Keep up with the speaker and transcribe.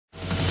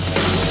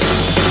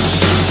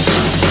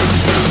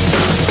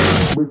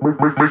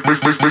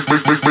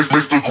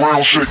the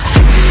ground shake.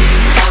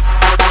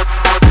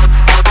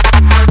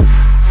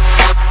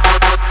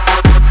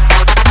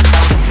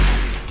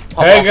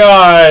 Hey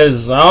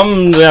guys,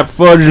 I'm that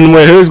fudging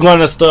with who's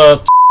gonna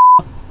start.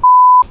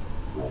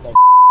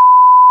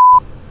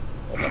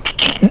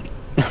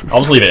 I'll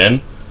just leave it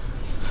in.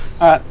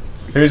 Alright.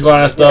 Who's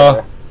gonna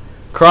start?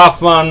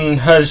 Craftman,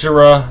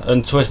 Hejera,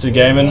 and Twisted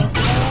Gaming.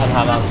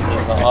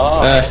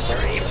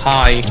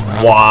 Hi.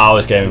 Wow,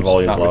 this gaming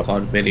volume's low.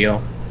 Record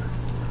video.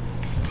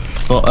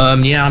 But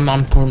yeah,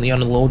 I'm currently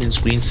on a loading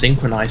screen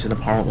synchronizing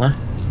apparently.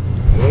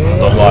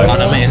 Don't lie.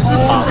 And I'm in.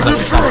 Because I'm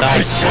sat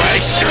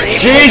down.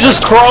 Jesus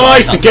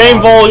Christ, the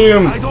game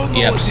volume!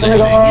 Yep.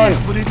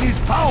 But it needs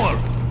power.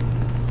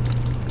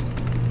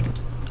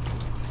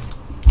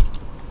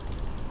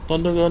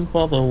 Thundergun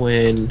for the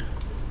win.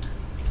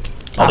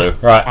 I'll do.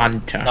 Right.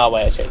 Fanta. No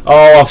way, actually.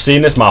 Oh, I've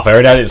seen this map. I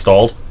already had it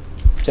installed.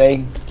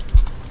 See?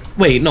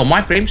 Wait, no,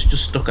 my frame's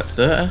just stuck at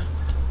 30.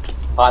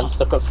 Mine's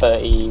stuck at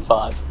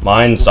 35.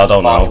 Mine's, I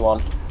don't know.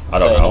 41, I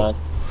don't know.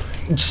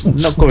 39.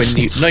 Not going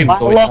new, not even My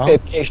going lock up.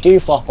 it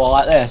HD flop all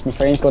like this, my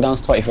frames go down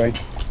to 23.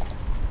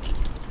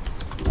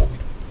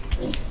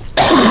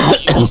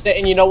 You sit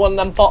in, you know, one of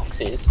them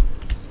boxes?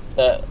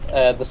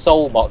 The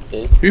soul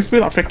boxes? Who threw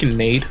that freaking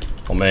nade?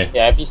 On me.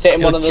 Yeah, if you sit in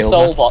You'll one of the kill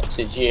soul me.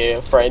 boxes,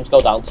 your frames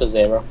go down to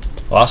 0.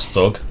 Well, that's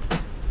thug.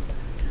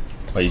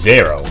 Wait,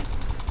 0?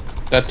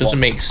 That doesn't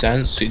make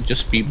sense. It'd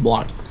just be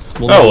black.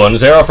 Oh, and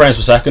 0 frames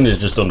per second is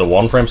just under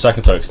 1 frame per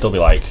second, so it can still be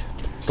like,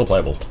 still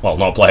playable. Well,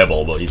 not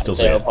playable, but you still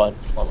see it. 0.1.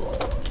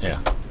 Yeah.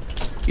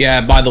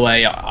 Yeah, by the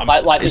way,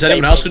 Like is the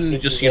anyone same else thing going to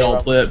as just, the you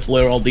know, zero.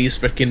 blur all these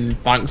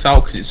freaking banks out?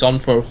 Because it's on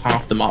for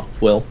half the map,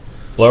 Will.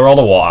 Blur all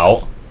the what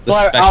out? The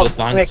Blur it special out,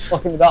 thanks. makes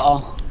fucking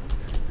better.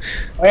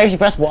 Or if you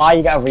press Y,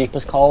 you get a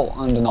Reaper's Colt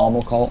and a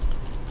normal Colt.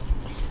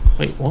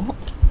 Wait, what?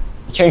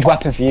 Change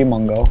weapon for you,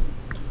 Mongo.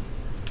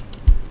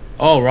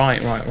 Oh, right.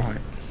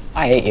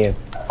 I hate you.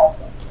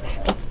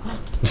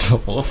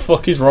 What the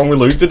fuck is wrong with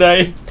Luke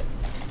today?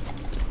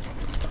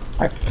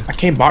 I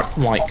came back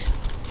from, like,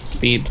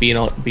 being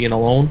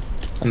alone,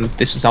 and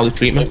this is how they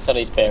treat me. Luke's on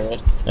his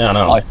period. Yeah, I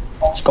know. Nice.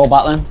 Let's go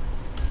back then.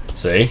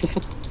 See?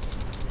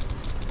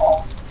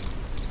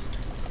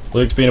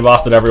 Luke's being a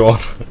bastard, everyone.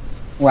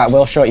 Right,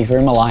 we'll show you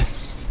through my life.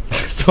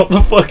 So what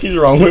the fuck is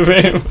wrong with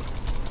him?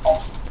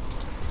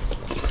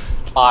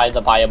 Buy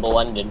the viable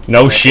ending.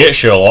 No shit,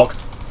 Sherlock.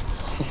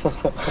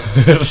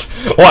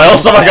 What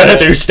else am I gonna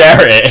do?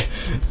 Stare at it?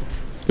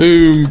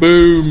 Boom,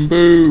 boom,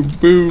 boom,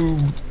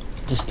 boom.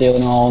 Just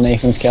stealing all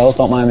Nathan's kills,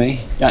 don't mind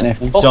me. Yeah,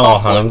 Nathan. Fuck Don't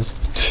off, hands.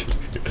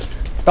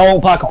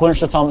 Don't pack a punch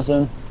to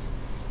Thompson.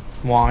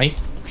 Why?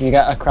 If you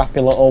get a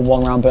crappy little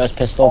 1-round burst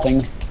pistol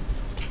thing.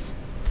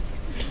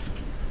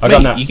 I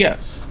got Wait, you get...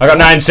 I got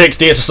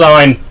 960. It's a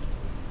sign.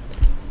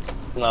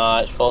 Nah,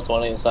 it's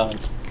 420 in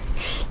signs.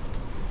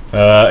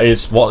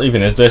 It's what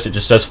even is this? It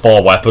just says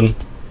 4 weapon.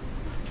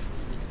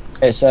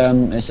 It's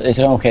an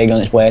okay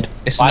gun, it's weird.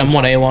 It's an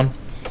M1A1.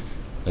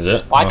 Is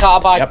it? Why Oh. can't I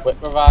buy Yep. quick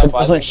revive? It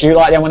doesn't shoot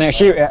like them when they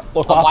shoot it.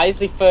 Look And at why is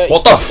he 30?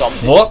 What the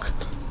fuck?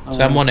 It's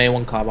an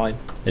M1A1 carbine.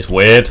 It's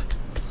weird.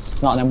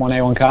 It's not an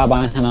M1A1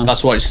 carbine, hang on.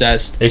 That's what it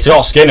says. It's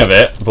got skin of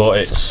it, but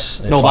it's.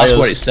 It No, fires. that's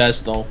what it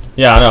says, though.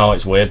 Yeah, I know.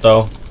 It's weird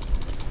though.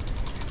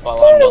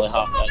 Well, I'm nearly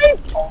half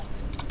dead.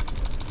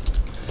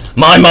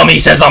 My mummy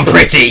says I'm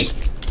pretty.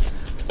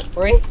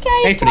 Nathan,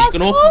 are you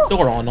gonna open the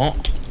door or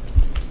not?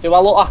 Do I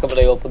look like I'm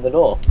gonna open the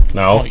door? Oh,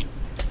 No. you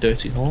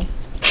dirty hole.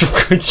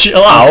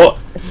 Chill out.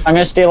 I'm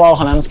gonna steal all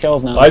Hanan's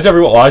kills now. Why is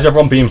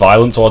everyone being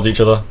violent towards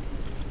each other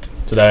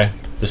today?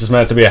 This is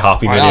meant to be a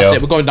happy Alright, video. that's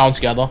it. We're going down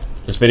together.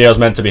 This video is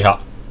meant to be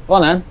happy. Go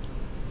on then.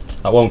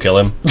 That won't kill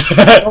him.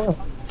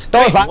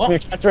 Don't revive what? me,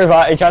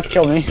 he tried to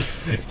kill me.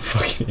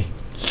 Fucking.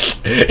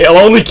 It'll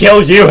only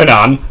kill you,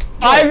 Hanan.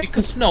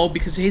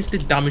 Because his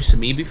did damage to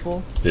me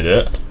before. Did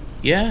it?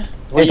 Yeah.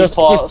 It does-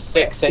 Report if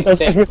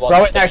 666. you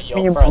throw it next to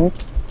me, you monk.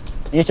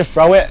 You need to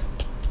throw it.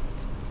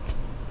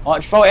 Oh,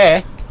 just throw it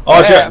here. Oh,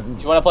 Yeah. Do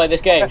you want to play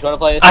this game? Do you want to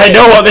play this I game?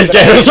 know what this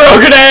game is. Throw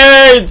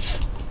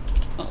grenades!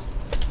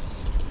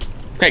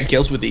 Getting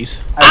kills with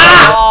these.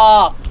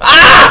 Ah!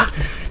 Ah!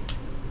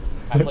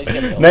 Right, please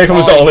get me up. Nathan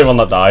was the only one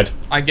that died.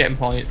 I'm getting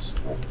points.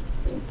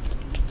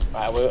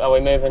 Right, are we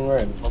moving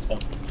rooms? Let's go.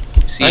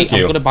 See, Thank I'm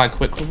you. gonna buy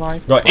quick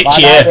revive. Got Bye,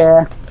 itchy bye, ear.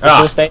 dear.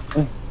 Ah. This is the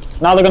station.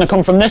 Now they're gonna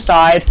come from this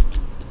side.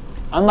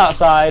 And that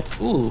side.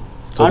 Ooh.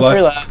 Talk I'm like-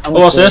 through there. Oh,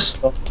 what's this?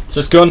 Is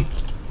this gun?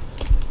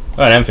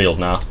 Oh, an Enfield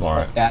now.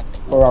 Alright. Yeah,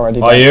 we're already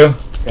Are dead. you?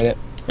 Get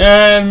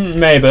it.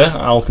 Maybe.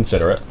 I'll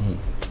consider it.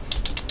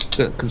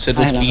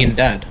 Consider I us know. being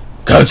dead.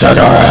 Consider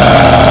it!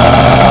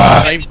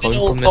 I'm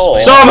coming from this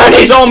way. So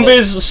many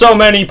zombies! So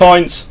many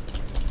points!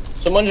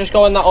 Someone just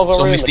go in that other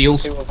Zombie room.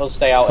 steals. And 2 of us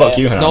stay out Fuck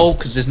here. you, Hanan. No,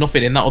 because there's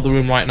nothing in that other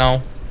room right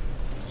now.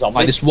 Zombies.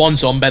 Like, there's one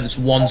zombie, there's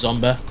one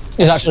zombie.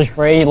 He's actually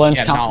free, learn to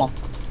Yeah, count now. one.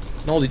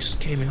 No, they just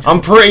came in. I'm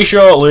pretty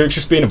sure Luke's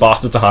just being a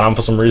bastard to Hanan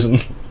for some reason.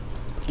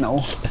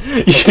 No.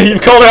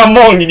 You've called him a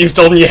Hmong and you've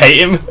told him you hate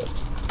him.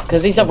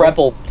 Because he's a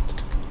rebel.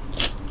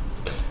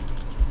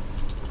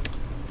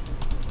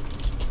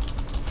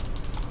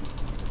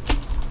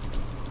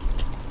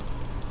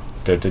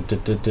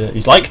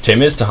 He's like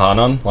Tim is to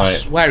Hanan. I Like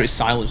swear it's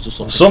silenced or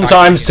something.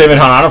 sometimes Tim and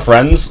Hanan are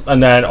friends,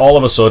 and then all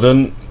of a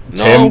sudden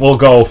Tim will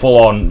go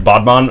full on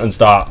bad man and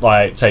start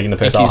like taking the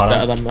piss out of better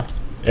Hanan. than me.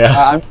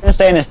 Yeah. I'm just gonna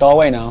stay in this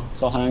doorway now,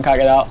 so Hanan can't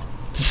get out.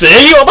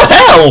 See what the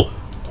hell?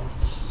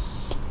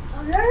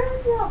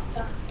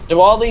 Do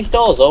all these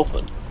doors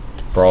open?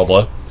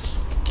 Probably.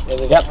 Yeah,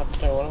 they Yep. have to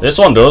turn one on. This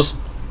one does.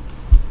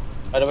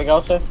 Where do we go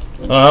to? I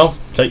don't know.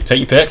 Take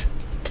your pick.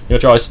 Your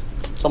choice.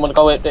 Someone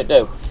go it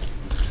do.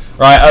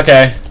 Right.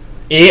 Okay.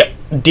 Eat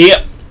deep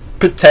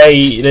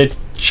potato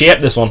chip.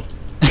 This one.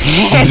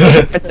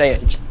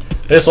 Potato.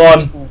 This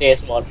one.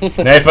 This one.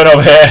 Nathan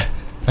over here.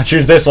 I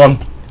choose this one.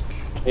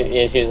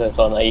 You choose this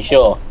one. Are you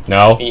sure?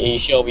 No. Are you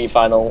sure your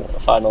final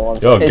one?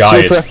 Your It's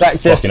guy super is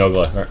effective. fucking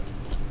ugly. Right.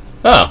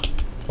 Oh.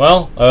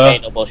 Well.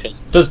 Ain't no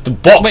bushes. Does the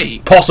box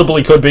Wait.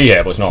 possibly could be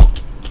here, but it's not.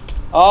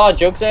 Oh,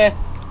 Jug's here.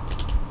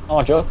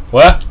 Oh, joke.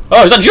 Where?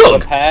 Oh, is that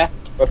Jug?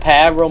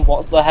 Repair room.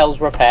 What the hell's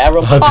repair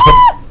room?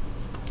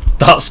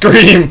 That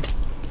scream.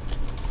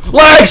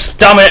 Legs!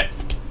 Damn it!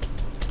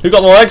 Who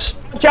got the legs?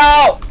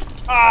 Ciao!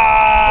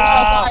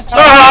 Ah!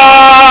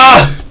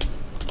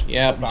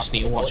 Yeah, we just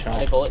need to watch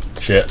out.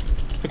 Shit.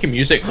 Fucking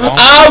music. Come on.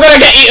 I'm gonna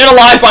get eaten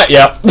alive by.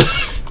 Yep.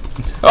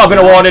 Oh, I've been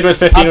awarded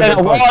with I've been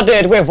 1,500 points.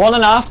 awarded with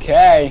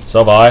 1.5k. So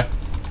have I.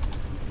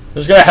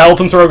 Just gonna help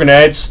him throw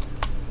grenades.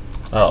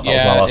 Oh, that was my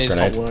Yeah, last it's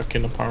grenade. not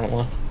working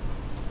apparently.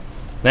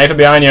 Nathan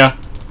behind you.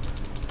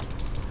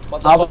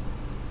 What I've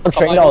the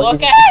trained fuck? all Look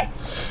these. at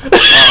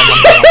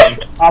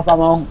Half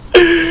ammo.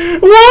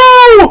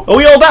 Whoa! Are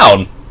we all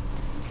down?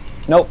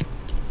 Nope.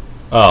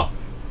 Oh.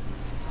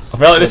 I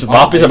feel like this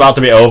map is about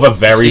to be over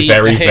very, See,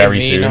 very, they hate very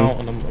me soon. now,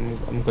 and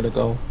I'm gonna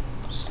go.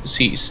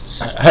 See.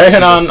 Hey,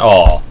 Hanan.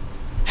 Oh.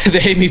 They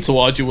hate me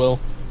towards you, Will.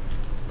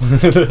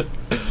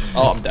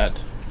 Oh, I'm dead.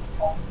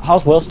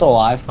 How's Will still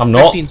alive? I'm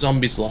not. 15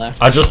 zombies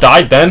left. I just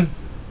died then.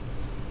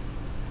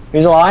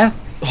 Who's alive?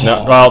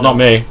 No, well, not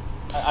me.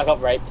 I got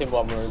raped in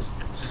one room.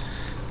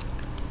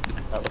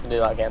 Right, we can do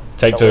that again.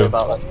 Take Don't worry two.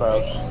 about that,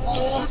 bros.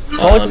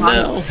 Oh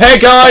no. Hey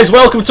guys,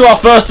 welcome to our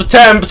first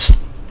attempt.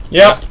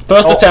 Yep,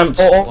 first attempt.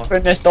 Don't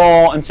open this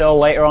door until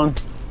later on.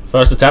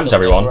 First attempt,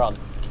 everyone. Run.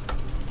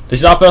 This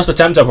is our first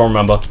attempt, everyone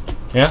remember?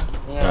 Yeah?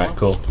 Yeah. Alright,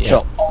 cool. Yeah.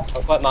 Shut.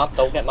 Don't get mad.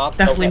 Don't get mad.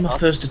 Definitely don't my get mad.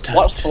 first attempt.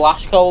 What's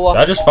Flash Did Cola?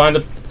 I just find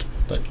a...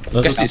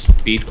 I guess it's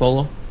speed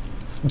cola.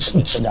 What's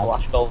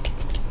Flash Cola?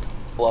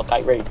 Well, I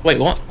can't read. Wait,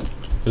 what?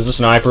 There's a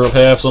sniper up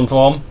here of some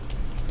form.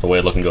 A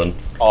weird looking gun.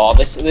 Oh,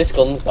 this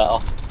gun's better.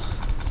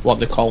 What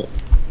the Colt?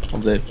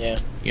 Of the Yeah.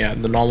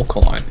 the normal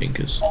Colt I think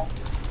is.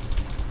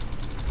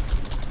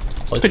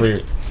 Like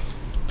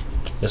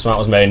this map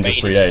was made in just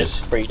 3 days.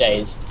 3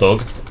 days.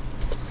 Thug.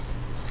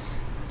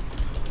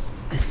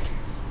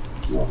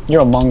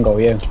 You're a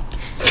Mongo, you.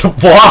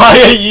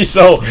 Why are you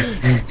so...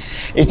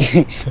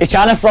 He's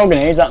trying to throw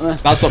grenades at me.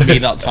 That's not me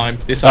that time.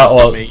 This That time's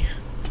not was- me.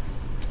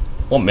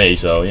 Want me,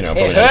 so, you know. It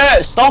probably not.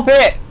 hurts. Stop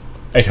it.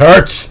 It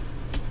hurts!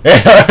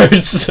 It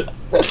hurts!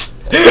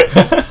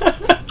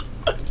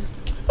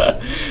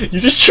 You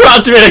just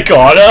trapped him in a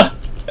corner!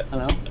 I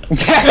know.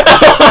 That's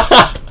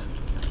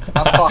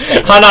class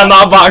A. Hanan,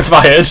 that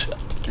backfired!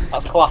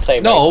 That's class A.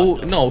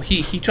 No,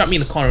 he trapped me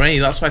in the corner anyway.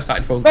 That's why I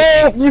started throwing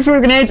Oh, grenades. you threw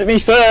grenades at me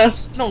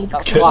first. No,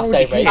 That's because class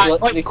A, it's mate.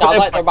 already They sound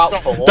like they're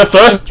about 4. The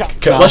first...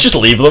 Let's just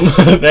leave them.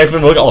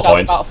 Nathan, we'll get all the Sound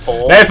points. about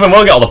 4. Nathan,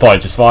 we'll get all the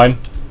points, it's fine.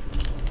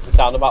 They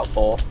sound about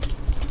 4.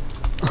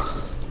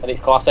 And it's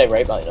class A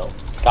rape, like, you know.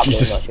 Can't believe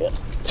Jesus. that shit.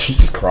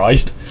 Jesus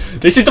Christ.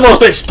 This is the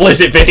most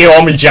explicit video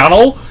on my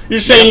channel. You're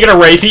saying you're gonna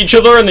rape each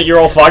other and that you're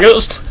all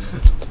faggots?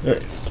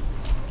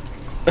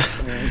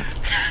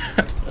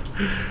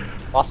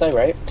 Class A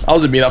rape. I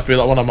was me that threw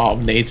that one. I'm out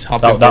of nades.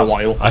 Have been for a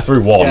while. I threw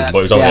one, but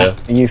it was over here.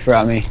 and you threw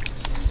at me.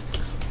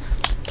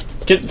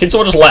 Can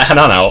someone just let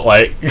Hanan out?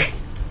 Like, Yeah,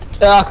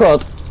 I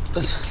could.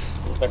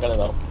 They're gonna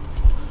know.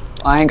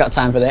 I ain't got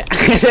time for that.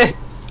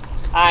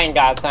 I ain't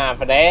got time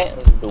for that.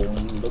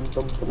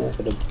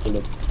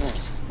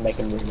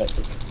 Making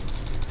remixes.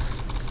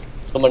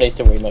 Someone needs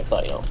to remix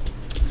that, you know.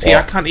 See,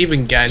 I can't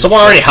even get. Someone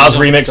already has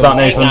remixed that,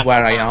 Nathan.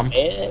 Where I am.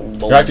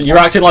 you're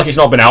acting like it's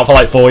not been out for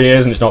like 4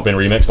 years and it's not been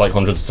remixed like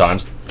hundreds of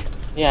times.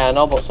 Yeah, I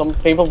know, but some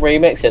people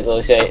remix it.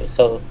 They say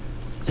so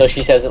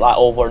she says it like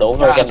over and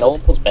over again. No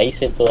one puts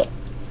bass into it.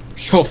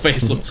 Your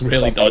face looks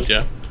really dodgy.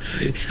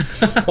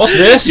 What's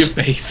this? Your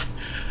face.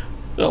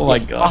 Oh my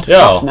god.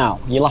 Yo, Now,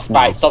 you laugh now.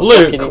 Right, stop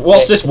sucking Luke, it.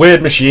 what's this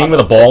weird machine with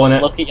a ball in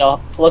it? Look at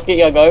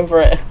you going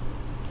for it.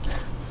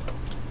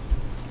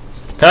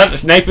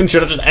 Nathan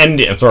should have just ended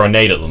it and throw a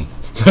nade at them.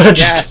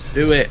 Yes,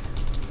 do it.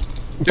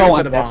 Do Don't it for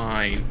let the that-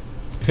 vine.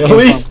 At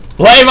least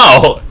let him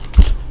out.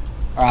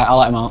 Alright, I'll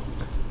let him out.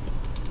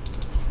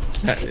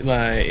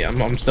 Like,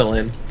 I'm still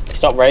in.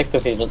 Stop rape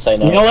if he doesn't say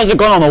no. You know there's a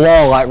gun on the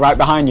wall, like, right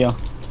behind you.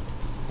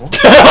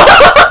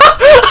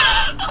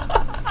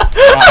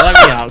 Right, let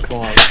me out, come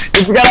on.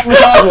 You forget I'm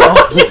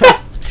the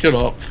Shut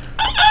up.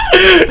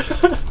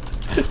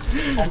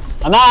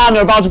 And now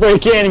they're about to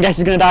break in and guess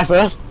who's gonna die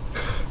first.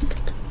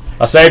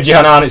 I saved you,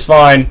 Hanan, it's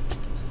fine.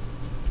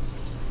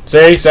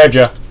 See? Saved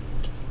you.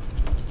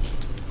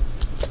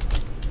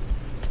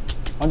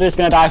 I'm just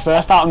gonna die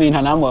first out of me and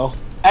Hanan will.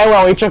 Hey,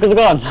 well, he took us a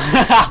gun.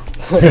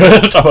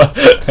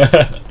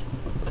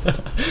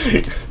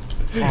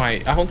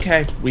 Right, I don't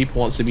care if Reaper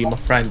wants to be my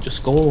friend,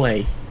 just go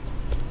away.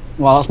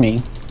 Well, that's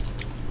mean.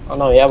 Oh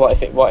no, yeah.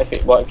 What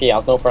if he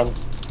has no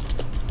friends?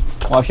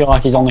 Well, I feel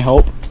like his only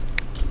hope.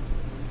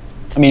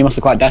 I mean, he must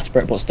be quite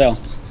desperate, but still.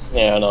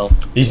 Yeah, I know.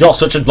 He's got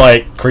such a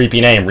like creepy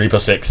name, Reaper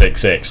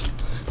 666.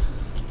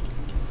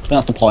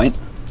 That's the point.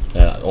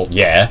 Yeah, oh,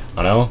 yeah,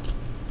 I know.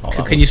 Oh, that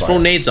Can was you throw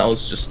like- nades? I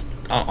was just,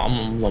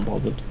 I'm not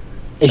bothered.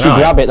 If you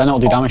grab it, then it'll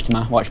do damage to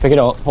me. Watch, pick it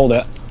up, hold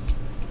it.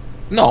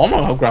 No, I'm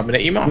not grabbing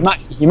it. You might.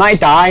 You might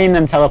die and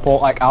then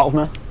teleport like out of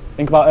me.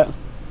 Think about it.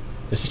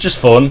 This is just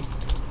fun.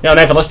 Yeah,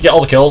 Nathan, let's get all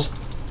the kills.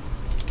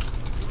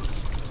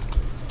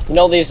 You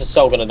know these are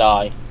so gonna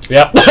die.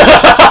 Yep.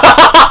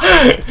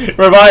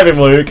 Revive him,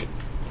 Luke.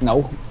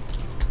 No.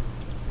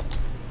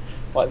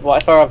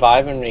 What if I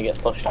revive him and he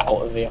gets pushed out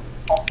of here?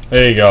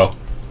 There you go.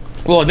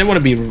 Well, I didn't want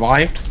to be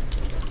revived.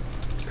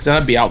 Because then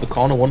I'd be out the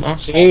corner, wouldn't I?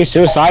 See,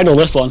 suicidal,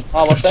 this one.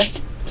 Oh, what's this?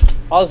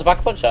 Oh, there's a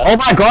back punch there. Oh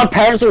my god,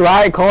 parents are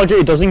right. Call of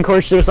Duty does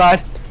encourage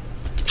suicide.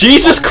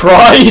 Jesus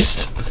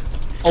Christ!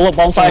 Hold up,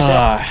 bonfire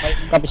Ah. shit.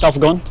 Grab yourself a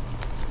gun.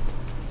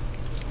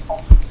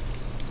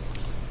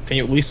 Can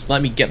you at least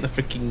let me get the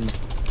freaking...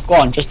 Go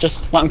on, just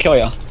let him kill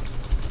you.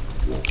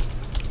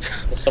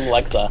 There's some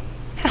legs there.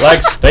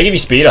 Legs, they give you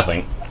speed, I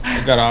think.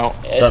 I got out.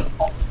 It is.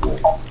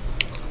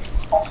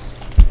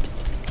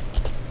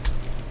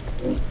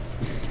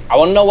 I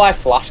want to know why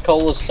flash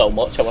coal is so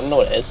much. I want to know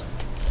what it is.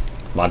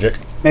 Magic.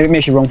 Maybe it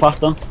makes you run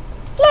faster.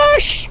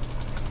 Flash!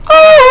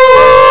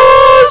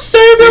 Oh,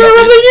 savior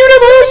of the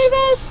universe!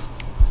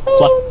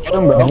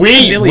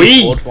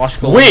 Flash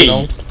gun,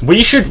 bro.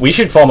 We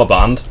should form a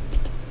band.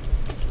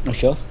 I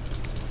should.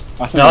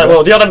 Yeah, like,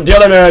 well, the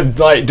other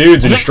like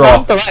dudes in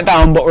straw. Right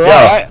down, but we're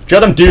Yeah, alright. do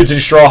you know them dudes in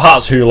straw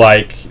hats who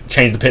like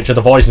change the pitch of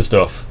the voice and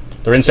stuff?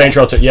 They're in Saints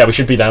Row 2. Yeah, we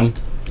should be them.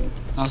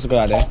 That's a good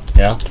idea.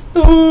 Yeah.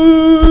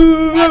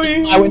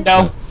 I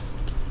window.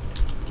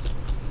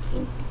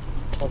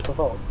 What the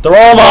fuck? They're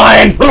all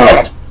mine.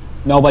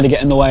 Nobody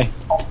get in the way.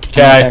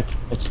 Okay.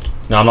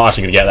 No, I'm not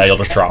actually gonna get there. You'll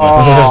just trap me.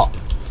 Oh,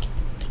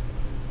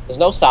 There's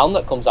no sound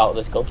that comes out of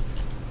this gun.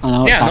 I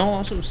know. Yeah, it's no,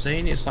 that's what I'm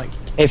saying. It's like...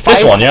 It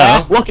fires one, yeah.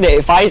 air. Look at it,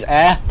 it fires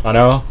air. I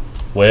know.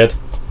 Weird.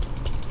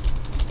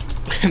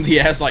 the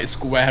air's like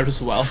square as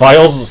well.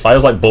 Files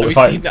like Have bullet you,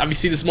 fire. seen, have you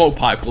seen the smoke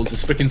particles?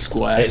 It's freaking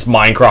square. It's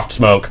Minecraft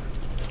smoke.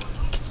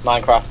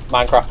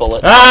 Minecraft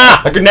bullets.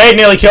 Ah! A grenade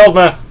nearly killed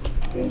me.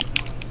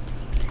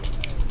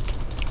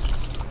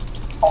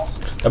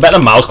 I bet the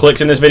mouse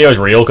clicks in this video is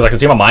real because I can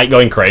see my mic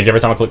going crazy every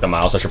time I click the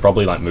mouse. I should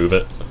probably like move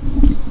it.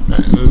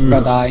 I'm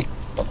gonna die.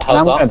 What the I'm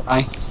hell's gonna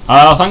that?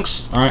 die.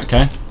 Thanks. Alright,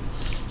 okay.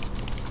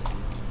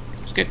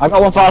 It's good. I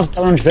got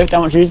 1,750.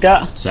 How much you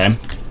got? Same.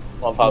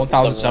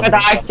 1,700.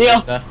 Die, see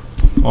ya.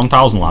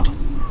 1,000, lad.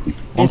 Easy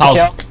 1,000.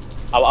 kill.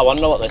 I want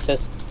to know what this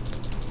is.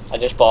 I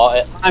just bought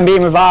it. I'm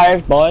being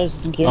revived, boys.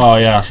 Thank you. Oh,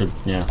 yeah, I should,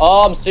 yeah.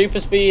 Oh, I'm super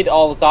speed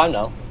all the time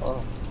now.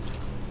 Oh.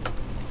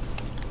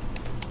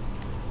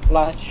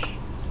 Flash.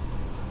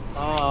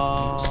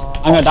 Oh.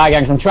 I'm gonna die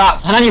again because I'm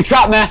trapped. Hanan, you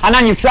trapped me.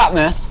 Hanan, you trapped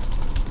me.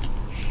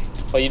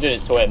 Well, you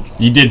did it to him.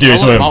 You did do it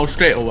to him. Out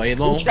straight away,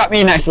 though. You trapped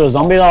me next to a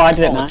zombie, though. I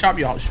did it I'll nice. trap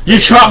you out straight. You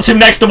trapped him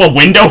next to a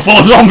window full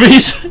of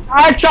zombies.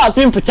 I trapped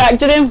him,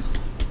 protected him.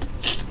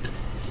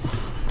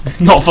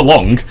 Not for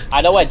long.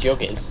 I know where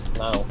Jug is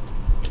now.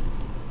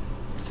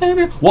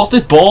 What's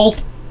this ball?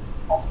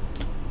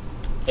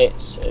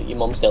 It's your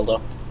mum's dildo.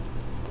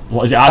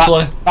 What is it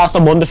actually? That's the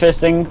Wonderfist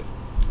thing.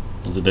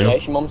 What does it Yeah, do?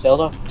 it's your mum's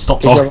dildo.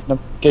 Stop Gives you a talking. random,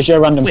 gives you a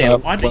random Wait,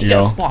 perk. why did you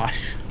Yo. get a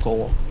flash?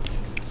 Go on.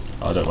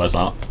 I don't. Where's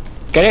that?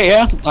 Get it,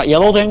 yeah? That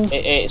yellow thing.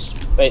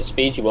 It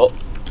speeds you up.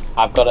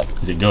 I've got it.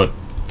 Is it good?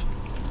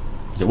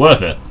 Is it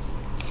worth it?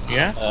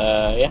 Yeah?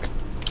 Yeah.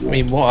 I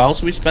mean, what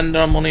else are we spending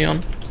our money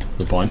on?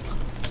 Good point.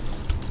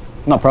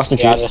 Not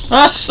prostitutes. Yeah, I just.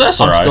 That's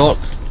I'm alright. stuck.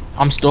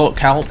 I'm stuck,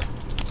 help.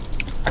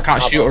 I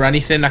can't shoot or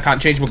anything. I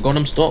can't change my gun.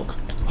 I'm stuck.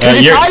 You're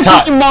He's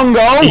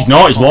Mongo. He's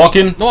not. He's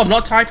walking. No, I'm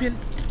not typing.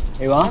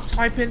 You are? I'm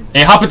typing.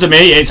 It happened to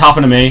me. It's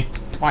happened to me.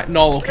 Right,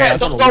 no, okay. I don't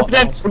Just know what open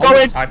it. else. We're I'm going.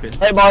 not typing.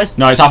 Hey, boys.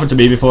 No, it's happened to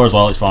me before as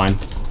well. It's fine.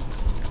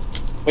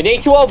 We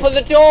need to open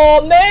the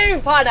door.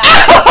 Move, Hannah.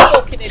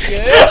 Fucking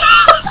idiot.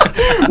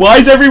 Why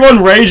is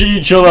everyone raging at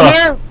each other?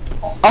 Here.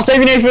 I'll save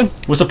you, Nathan.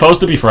 We're supposed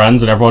to be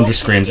friends, and everyone just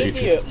screams at each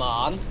other. Idiot,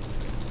 man.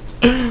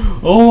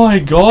 Oh my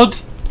god!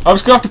 I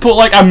was gonna have to put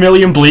like a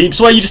million bleeps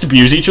where you just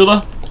abuse each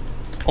other.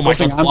 Oh my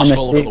god, I'm flash on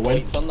goal this for the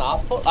win. Done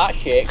that. Fuck that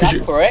shit. That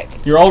you- prick.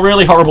 You're all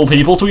really horrible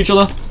people to each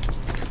other.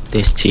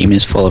 This team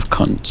is full of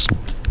cunts.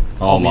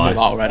 Oh We knew my. that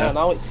already. Yeah,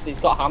 now it's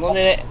got Hannah in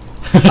it.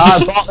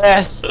 I bought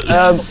this.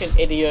 Fucking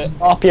idiot.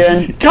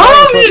 Scorpion.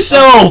 Calm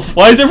yourself!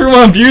 Why is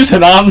everyone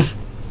abusing Anne?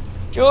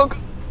 Jug.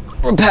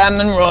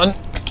 Repairman run.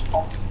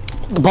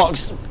 The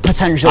box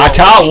potential. I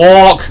can't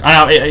walk.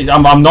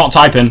 I'm not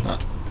typing.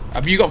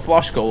 Have you got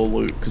flash goal,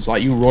 Luke? Because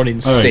like you run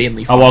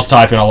insanely I fast. was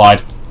typing. I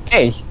lied.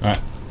 Hey. Right.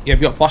 Yeah,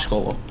 have you got flash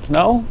goal?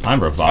 No. I'm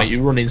Like fast.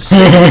 you run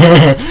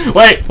insanely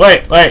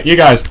fast. Wait, you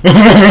guys.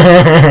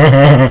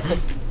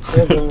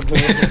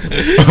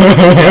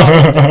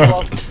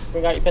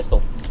 Bring out your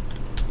pistol.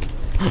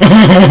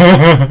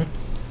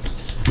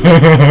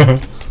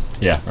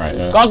 Yeah,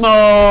 right. God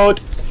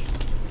mode!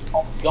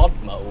 God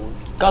mode.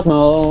 God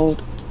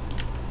mode.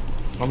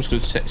 I'm just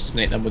gonna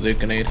snake them with a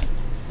grenade.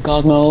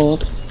 God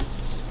mode.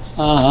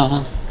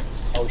 Ah.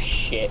 Oh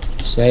shit.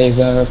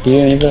 Savior of the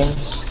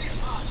universe.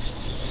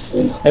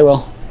 Hey,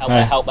 Will. Help me,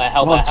 help me,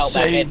 help me, God help me.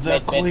 save the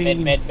Mid.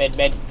 queen.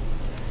 Mid.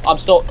 I'm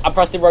stuck. I'm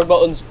pressing wrong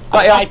buttons. I'm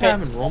Got ya.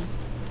 typing. Run.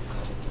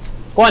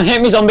 Go on,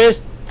 hit me,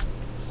 zombies.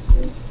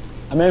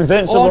 I'm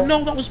invincible. Oh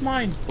no, that was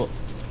mine. But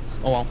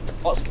oh well.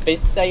 What's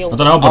fizz sale? I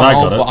don't know, but I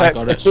got but it. I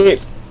got it. Cheap.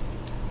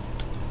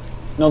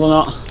 No, they're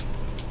not.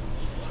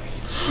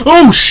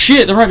 Oh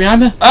shit, they're right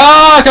behind me.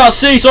 Ah, I can't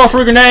see, so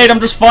through a grenade, I'm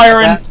just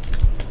firing.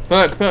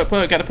 Perk,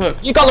 get a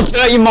perk. You got the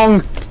perk, you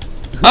mong.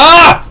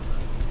 Ah!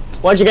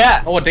 What'd you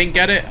get? Oh, I didn't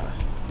get it.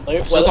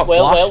 I've still got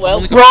Well. flash. I've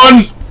only got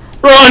Run! flash.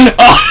 Run!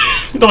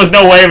 Oh, there was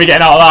no way of me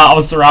getting out of that, I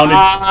was surrounded.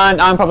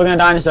 And I'm probably gonna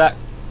die in a sec.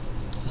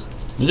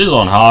 This is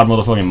on hard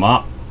motherfucking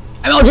map.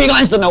 MLG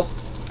lines don't know.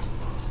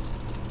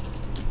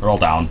 They're all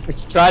down.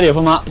 Let's try the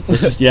other map.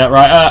 This is, yeah,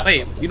 right,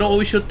 Wait, you know what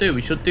we should do?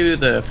 We should do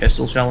the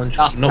pistol challenge.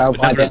 That's No,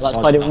 terrible we never idea. Let's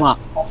done play the that. other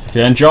map. if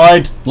you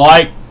enjoyed,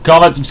 like,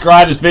 comment,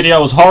 subscribe, this video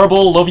was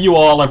horrible, love you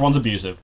all, everyone's abusive.